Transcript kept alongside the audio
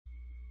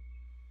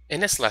In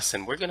this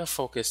lesson, we're going to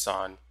focus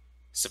on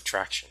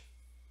subtraction.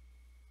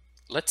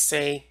 Let's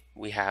say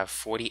we have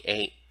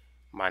 48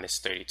 minus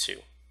 32,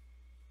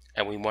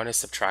 and we want to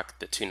subtract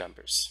the two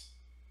numbers.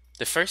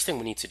 The first thing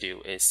we need to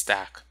do is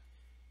stack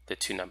the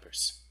two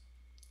numbers,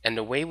 and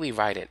the way we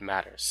write it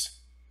matters.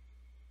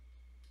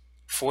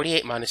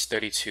 48 minus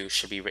 32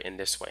 should be written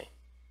this way,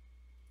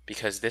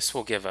 because this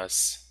will give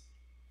us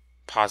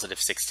positive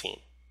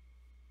 16.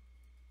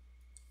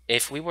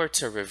 If we were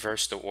to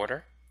reverse the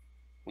order,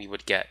 we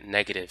would get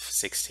negative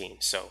 16,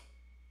 so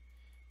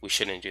we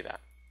shouldn't do that.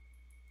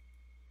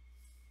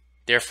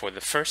 Therefore,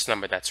 the first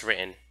number that's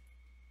written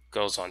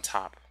goes on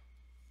top.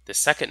 The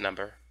second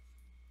number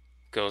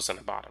goes on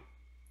the bottom.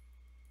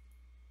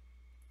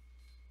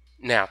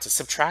 Now, to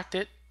subtract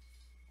it,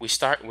 we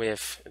start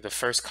with the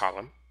first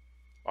column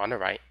on the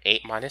right.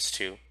 8 minus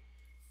 2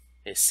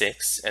 is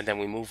 6, and then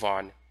we move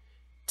on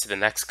to the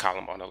next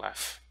column on the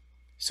left.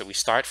 So we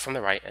start from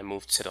the right and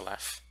move to the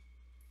left.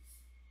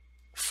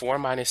 4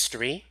 minus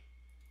 3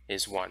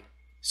 is 1,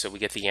 so we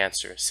get the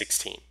answer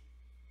 16.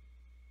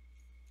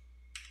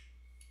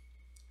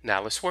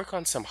 Now let's work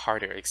on some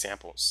harder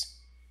examples.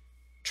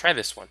 Try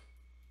this one.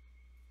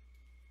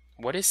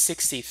 What is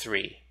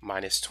 63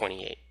 minus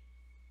 28?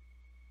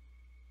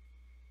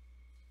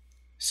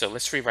 So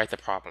let's rewrite the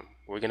problem.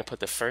 We're going to put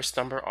the first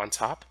number on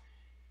top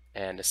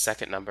and the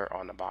second number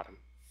on the bottom.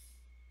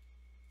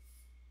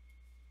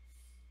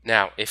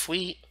 Now, if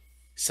we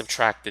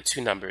subtract the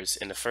two numbers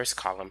in the first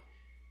column,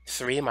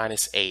 3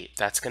 minus 8,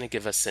 that's going to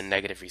give us a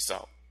negative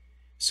result.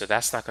 So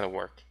that's not going to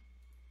work,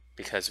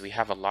 because we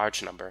have a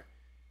large number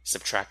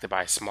subtracted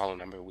by a smaller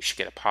number. We should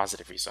get a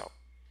positive result.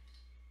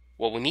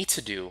 What we need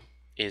to do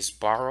is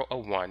borrow a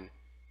 1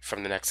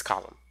 from the next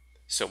column.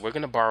 So we're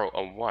going to borrow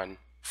a 1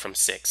 from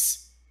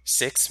 6.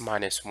 6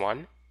 minus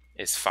 1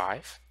 is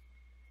 5.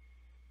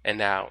 And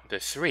now the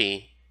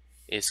 3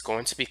 is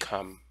going to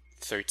become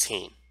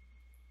 13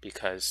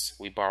 because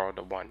we borrowed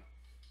a 1.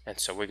 And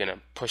so we're going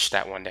to push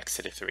that 1 next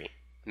to the 3,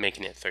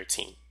 making it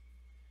 13.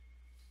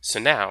 So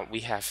now we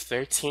have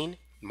 13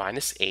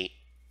 minus 8,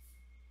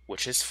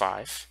 which is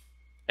 5,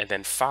 and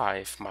then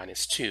 5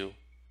 minus 2,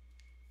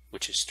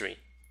 which is 3.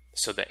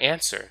 So the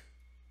answer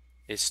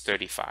is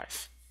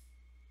 35.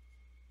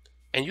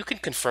 And you can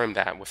confirm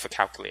that with a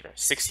calculator.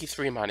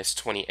 63 minus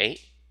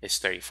 28 is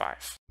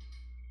 35.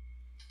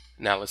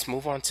 Now let's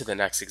move on to the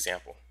next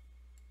example.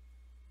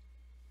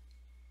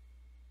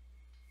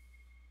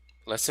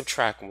 Let's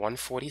subtract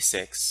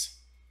 146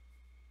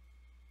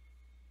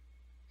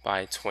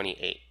 by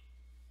 28.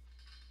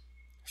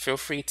 Feel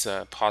free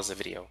to pause the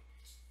video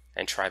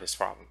and try this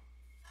problem.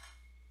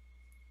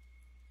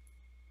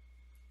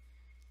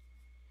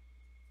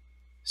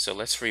 So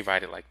let's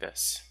rewrite it like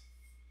this.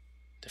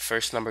 The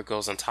first number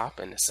goes on top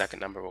and the second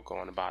number will go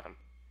on the bottom.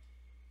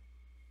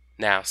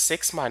 Now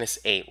 6 minus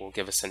 8 will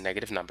give us a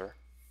negative number,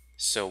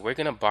 so we're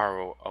going to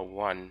borrow a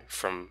 1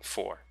 from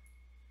 4,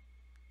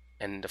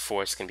 and the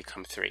 4 is going to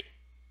become 3.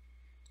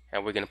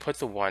 And we're going to put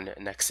the 1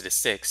 next to the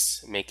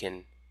 6,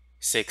 making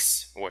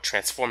 6, or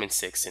transforming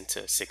 6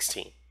 into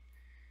 16.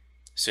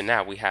 So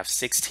now we have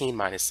 16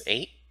 minus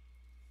 8,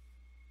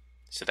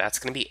 so that's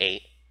going to be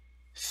 8.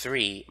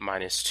 3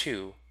 minus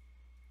 2,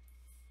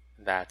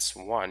 that's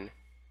 1.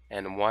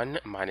 And 1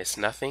 minus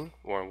nothing,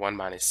 or 1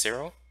 minus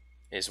 0,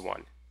 is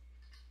 1.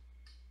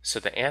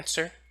 So the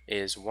answer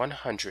is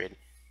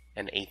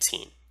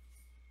 118.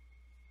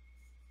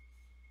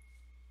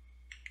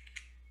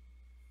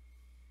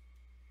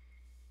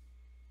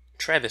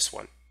 Try this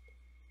one.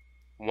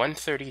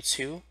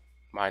 132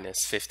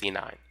 minus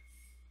 59.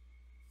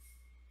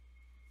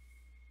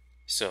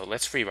 So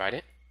let's rewrite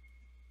it.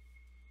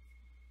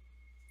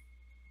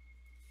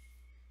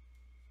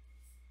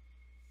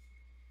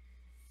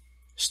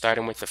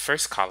 Starting with the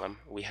first column,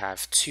 we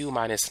have 2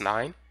 minus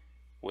 9,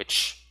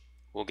 which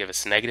will give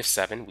us negative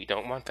 7. We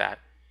don't want that.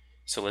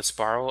 So let's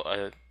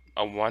borrow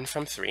a 1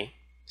 from 3.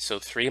 So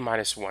 3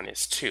 minus 1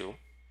 is 2.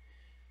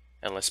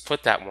 And let's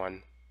put that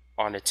 1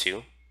 on a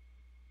 2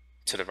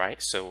 to the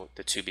right, so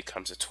the 2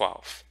 becomes a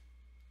 12.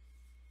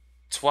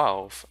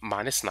 12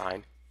 minus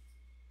 9,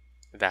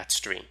 that's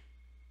 3.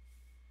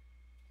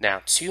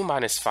 Now 2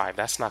 minus 5,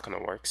 that's not going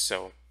to work,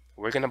 so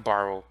we're going to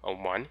borrow a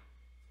 1.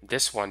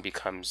 This 1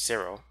 becomes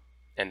 0.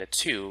 And the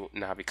 2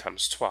 now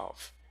becomes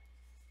 12.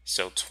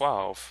 So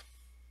 12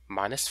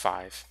 minus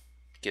 5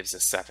 gives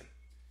us 7.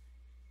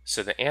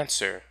 So the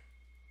answer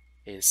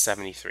is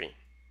 73.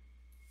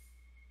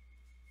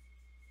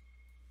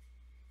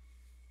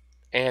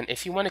 And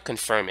if you want to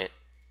confirm it,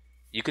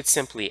 you could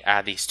simply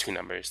add these two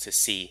numbers to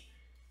see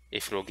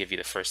if it will give you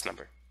the first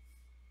number.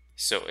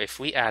 So if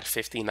we add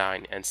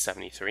 59 and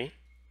 73,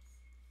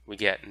 we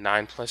get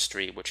 9 plus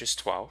 3, which is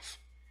 12.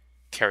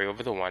 Carry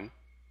over the 1.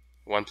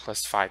 1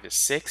 plus 5 is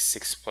 6,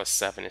 6 plus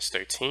 7 is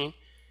 13,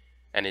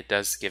 and it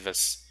does give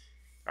us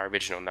our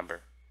original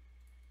number.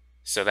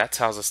 So that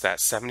tells us that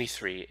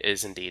 73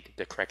 is indeed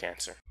the correct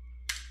answer.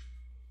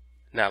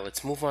 Now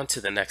let's move on to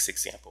the next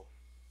example.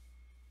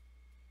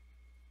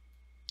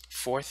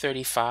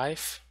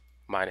 435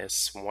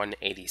 minus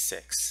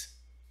 186.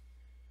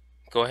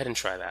 Go ahead and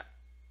try that.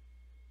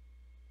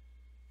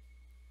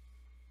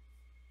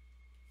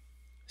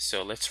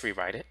 So let's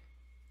rewrite it.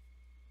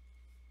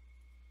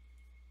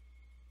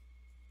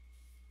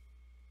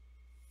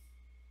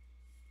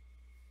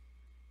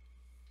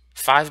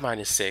 Five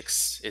minus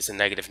 6 is a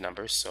negative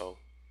number, so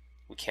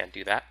we can't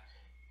do that.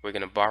 We're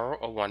going to borrow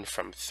a 1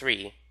 from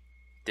 3.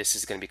 This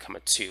is going to become a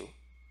 2.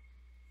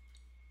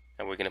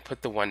 And we're going to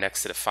put the 1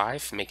 next to the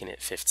 5, making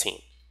it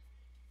 15.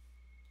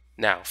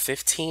 Now,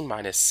 15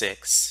 minus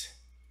 6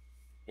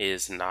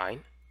 is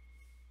 9.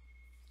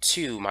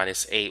 2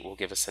 minus 8 will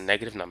give us a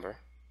negative number.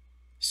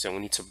 So we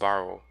need to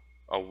borrow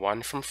a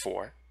 1 from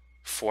 4.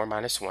 4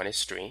 minus 1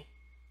 is 3.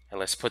 And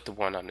let's put the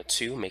 1 on the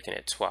 2, making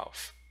it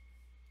 12.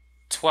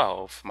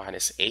 12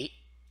 minus 8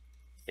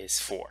 is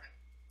 4.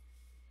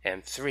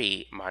 And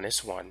 3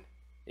 minus 1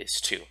 is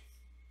 2.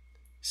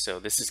 So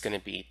this is going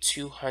to be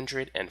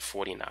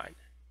 249.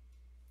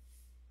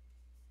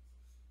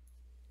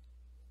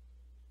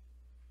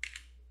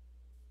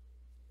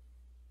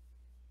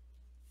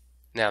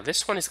 Now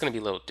this one is going to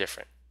be a little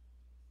different.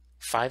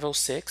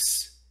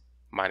 506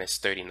 minus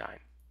 39.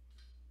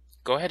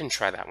 Go ahead and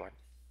try that one.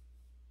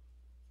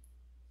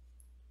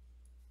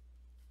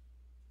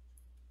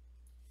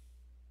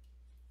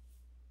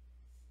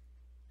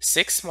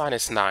 Six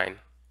minus 9.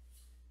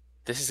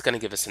 This is going to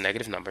give us a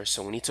negative number,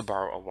 so we need to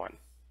borrow a 1.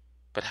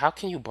 But how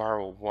can you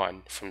borrow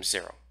 1 from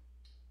 0?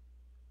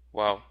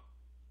 Well,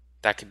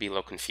 that could be a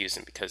little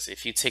confusing, because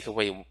if you take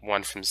away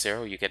 1 from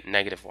 0, you get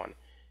negative 1.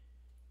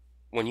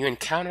 When you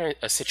encounter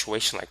a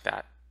situation like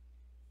that,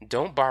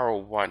 don't borrow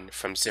 1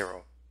 from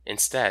 0.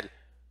 Instead,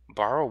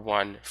 borrow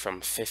 1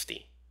 from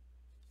 50.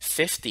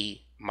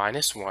 50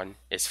 minus 1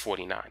 is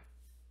 49.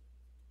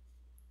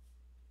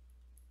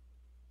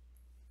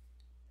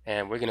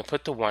 And we're going to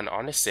put the 1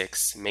 on the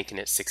 6, making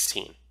it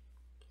 16.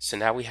 So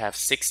now we have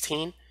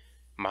 16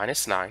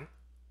 minus 9.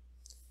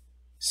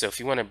 So if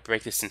you want to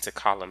break this into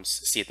columns,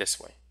 see it this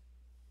way.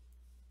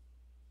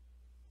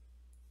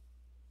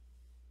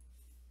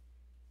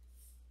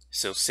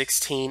 So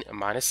 16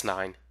 minus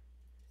 9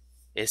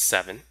 is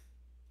 7.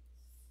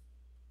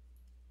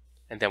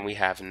 And then we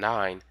have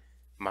 9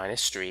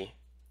 minus 3,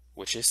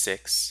 which is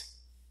 6.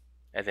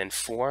 And then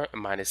 4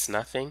 minus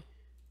nothing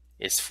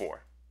is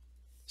 4.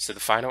 So the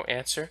final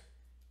answer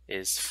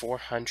is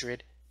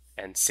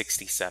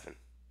 467.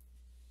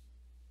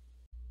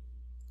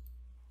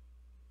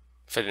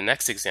 For the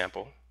next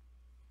example,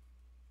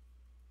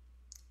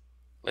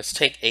 let's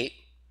take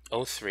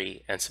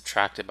 803 and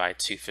subtract it by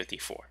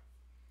 254.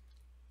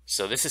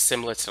 So this is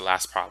similar to the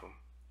last problem.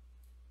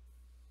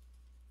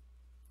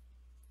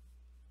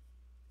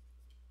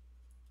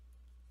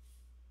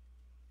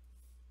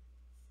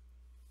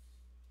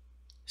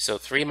 So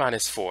 3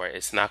 minus 4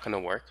 is not going to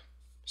work,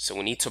 so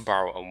we need to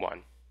borrow a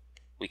 1.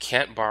 We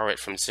can't borrow it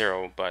from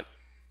 0, but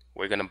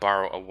we're going to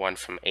borrow a 1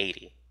 from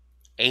 80.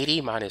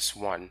 80 minus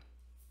 1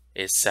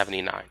 is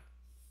 79.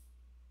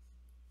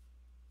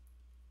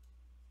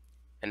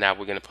 And now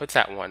we're going to put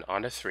that 1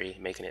 on the 3,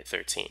 making it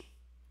 13.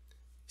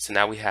 So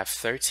now we have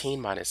 13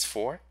 minus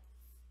 4,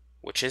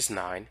 which is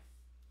 9.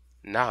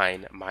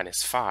 9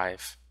 minus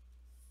 5,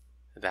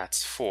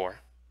 that's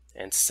 4.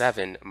 And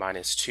 7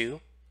 minus 2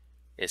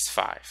 is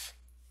 5.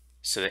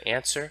 So the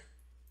answer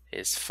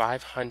is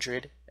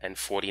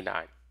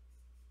 549.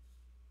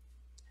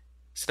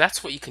 So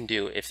that's what you can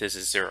do if there's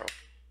a 0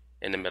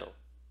 in the middle.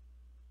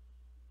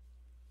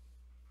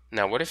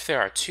 Now what if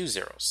there are two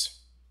zeros?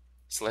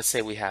 So let's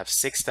say we have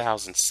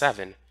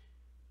 6007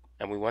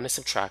 and we want to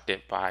subtract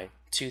it by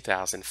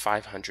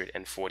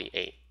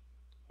 2548.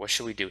 What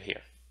should we do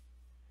here?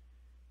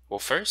 Well,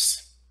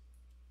 first,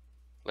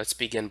 let's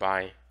begin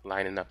by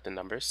lining up the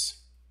numbers.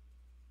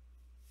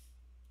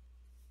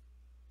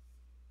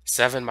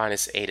 7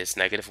 minus 8 is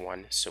negative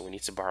 1, so we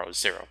need to borrow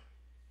 0.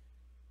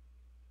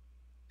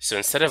 So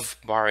instead of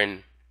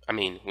borrowing,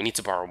 we need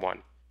to borrow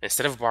 1.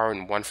 Instead of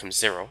borrowing 1 from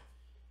 0,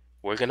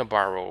 we're going to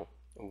borrow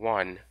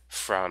 1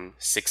 from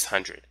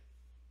 600.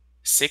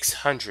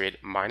 600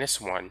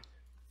 minus 1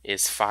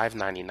 is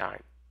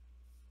 599.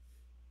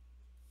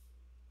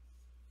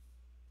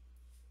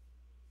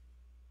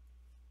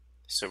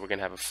 So we're going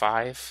to have a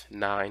 5,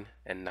 9,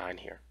 and 9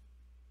 here.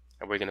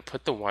 And we're going to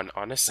put the 1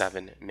 on a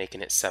 7,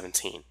 making it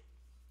 17.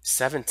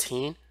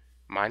 17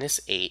 minus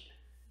 8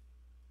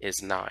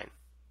 is 9.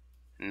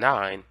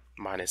 9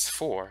 minus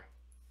 4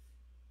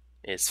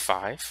 is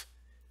 5.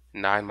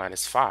 9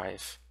 minus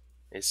 5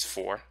 is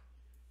 4.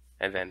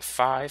 And then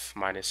 5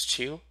 minus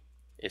 2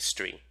 is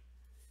 3.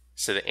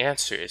 So the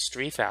answer is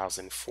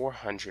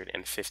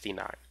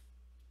 3,459.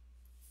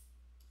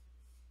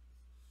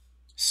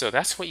 So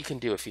that's what you can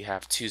do if you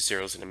have two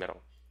zeros in the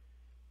middle.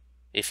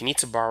 If you need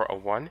to borrow a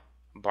 1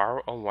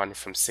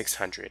 from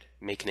 600,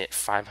 making it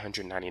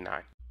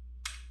 599.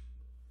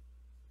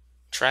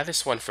 Try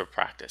this one for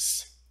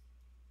practice.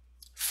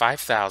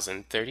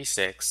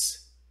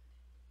 5,036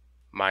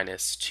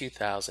 minus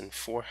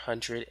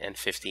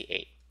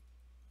 2,458.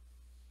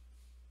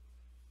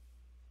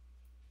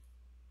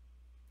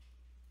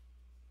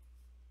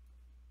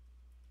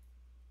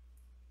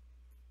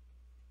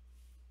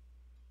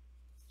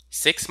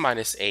 Six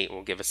minus 8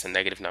 will give us a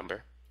negative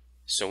number,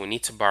 so we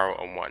need to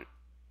borrow a 1.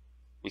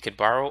 we could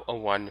borrow a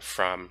 1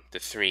 from the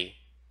 3.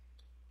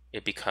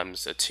 It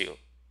becomes a 2.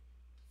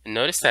 And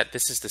notice that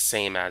this is the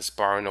same as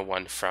borrowing a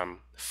 1 from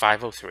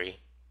 503,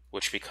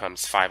 which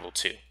becomes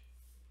 502.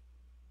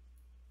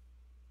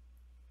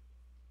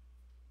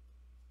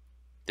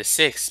 The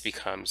 6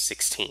 becomes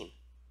 16.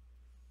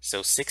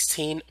 So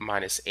 16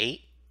 minus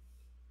 8,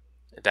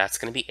 that's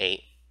going to be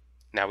 8.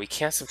 Now we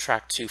can't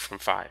subtract 2 from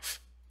 5.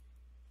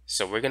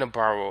 So we're going to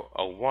borrow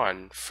a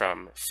 1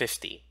 from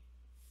 50.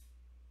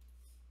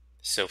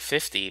 So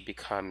 50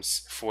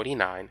 becomes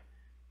 49,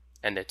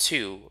 and the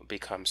 2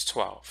 becomes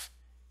 12.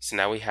 So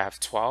now we have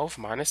 12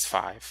 minus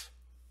 5,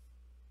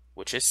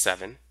 which is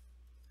 7,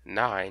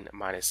 9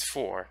 minus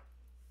 4,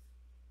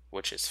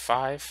 which is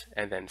 5,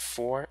 and then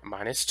 4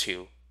 minus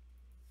 2,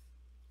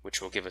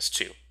 which will give us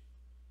 2.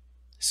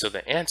 So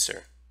the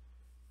answer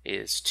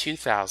is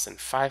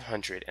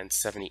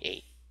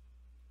 2,578.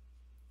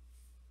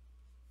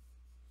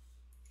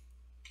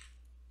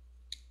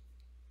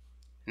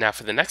 Now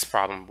for the next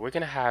problem, we're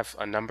going to have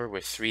a number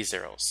with 3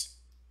 zeros.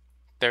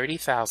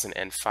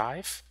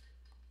 30,005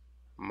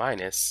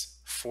 minus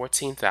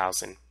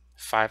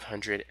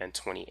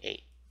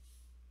 14,528.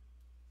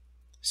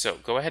 So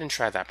go ahead and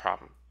try that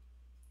problem.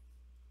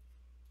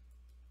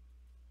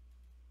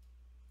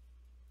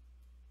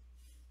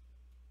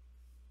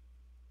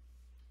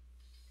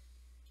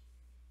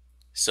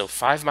 So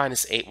 5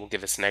 minus 8 will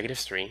give us negative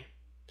 3.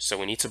 So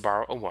we need to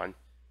borrow a 1.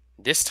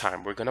 This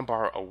time we're going to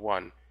borrow a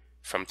 1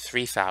 from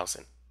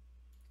 3,000.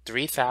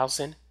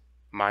 3,000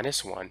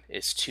 minus 1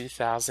 is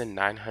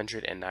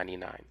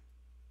 2,999.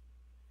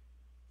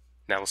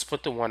 Now let's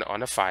put the 1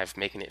 on a 5,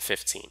 making it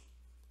 15.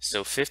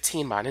 So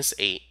 15 minus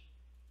 8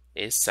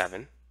 is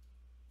 7.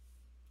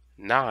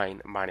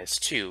 9 minus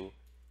 2,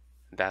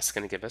 that's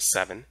going to give us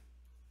 7.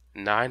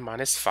 9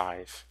 minus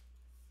 5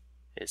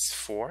 is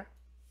 4.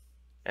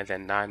 And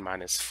then 9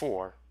 minus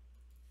 4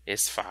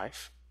 is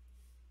 5.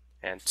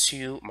 And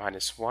 2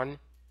 minus 1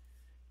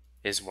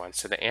 is 1.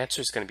 So the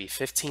answer is going to be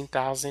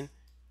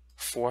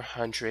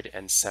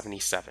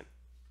 15,477.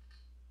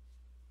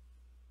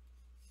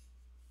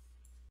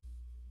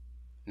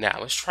 Now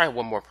let's try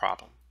one more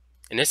problem.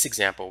 In this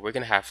example, we're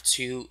going to have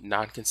 2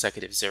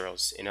 non-consecutive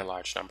zeros in a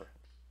large number.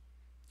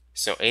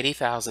 So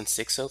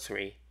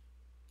 80,603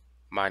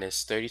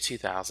 minus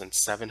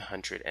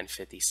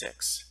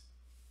 32,756.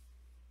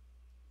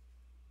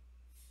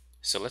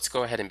 So let's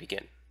go ahead and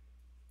begin.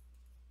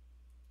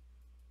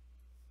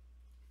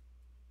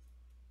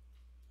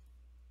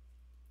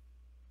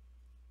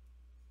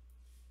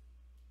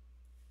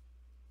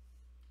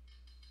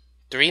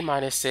 Three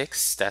minus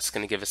 6, that's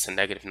going to give us a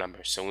negative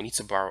number, so we need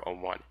to borrow a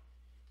 1.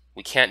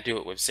 We can't do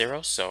it with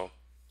 0, so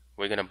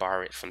we're going to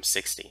borrow it from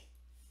 60.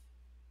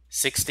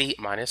 60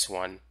 minus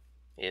 1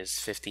 is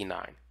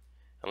 59.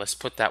 And let's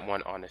put that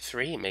 1 on a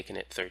 3, making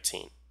it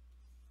 13.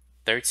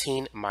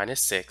 13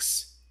 minus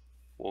 6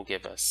 will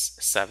give us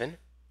 7.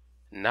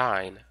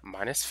 9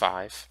 minus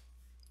 5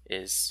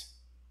 is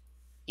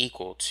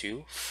equal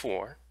to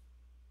 4.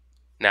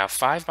 Now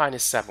 5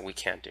 minus 7 we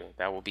can't do.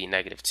 That will be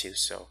negative 2.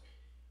 So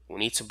we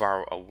need to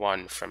borrow a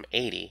 1 from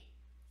 80.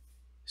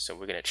 So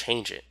we're going to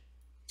change it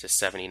to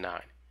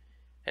 79.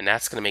 And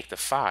that's going to make the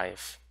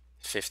 5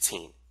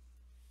 15.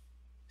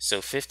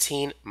 So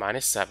 15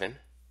 minus 7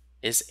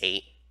 is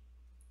 8.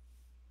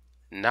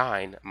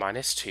 9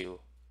 minus 2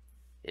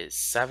 is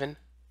 7.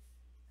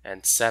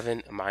 And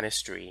 7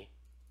 minus 3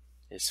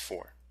 is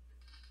 4.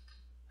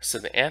 So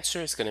the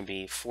answer is going to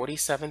be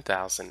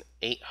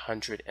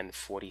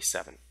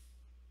 47,847.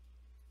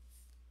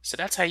 So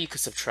that's how you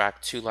could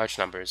subtract two large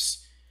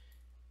numbers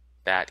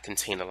that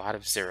contain a lot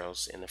of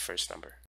zeros in the first number.